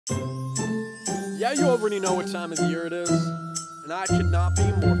Yeah, you already know what time of the year it is. And I could not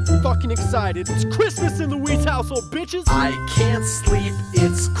be more fucking excited. It's Christmas in the Wiess household, bitches! I can't sleep,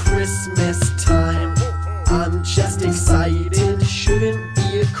 it's Christmas time. I'm just excited, shouldn't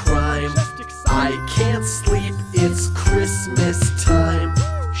be a crime. I can't sleep, it's Christmas time.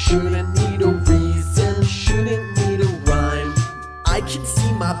 Shouldn't need a reason, shouldn't need a rhyme. I can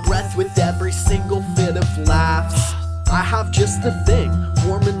see my breath with every single fit of laughs. I have just the thing,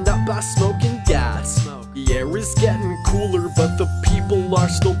 warming up by smoking gas. The air is getting cooler, but the people are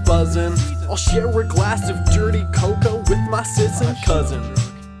still buzzing. I'll share a glass of dirty cocoa with my sis and cousin.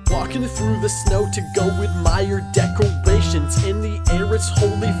 Walking through the snow to go admire decorations. In the air it's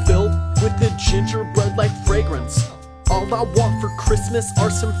wholly filled with the gingerbread-like fragrance. All I want for Christmas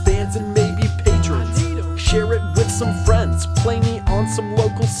are some fans and maybe patrons. Share it with some friends, play me on some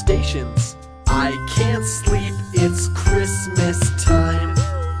local stations. I can't sleep, it's Christmas time.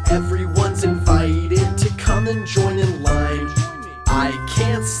 Everyone's invited to come and join in line. I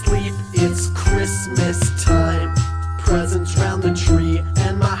can't sleep, it's Christmas time. Presents round the tree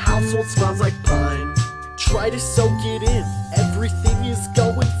and my household smells like pine. Try to soak it in, everything is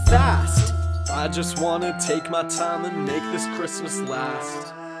going fast. I just wanna take my time and make this Christmas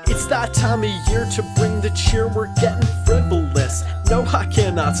last. It's that time of year to bring the cheer, we're getting frivolous. No, I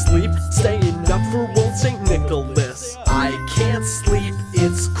cannot sleep, staying up for old St. Nicholas. I can't sleep,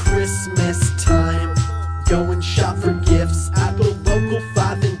 it's Christmas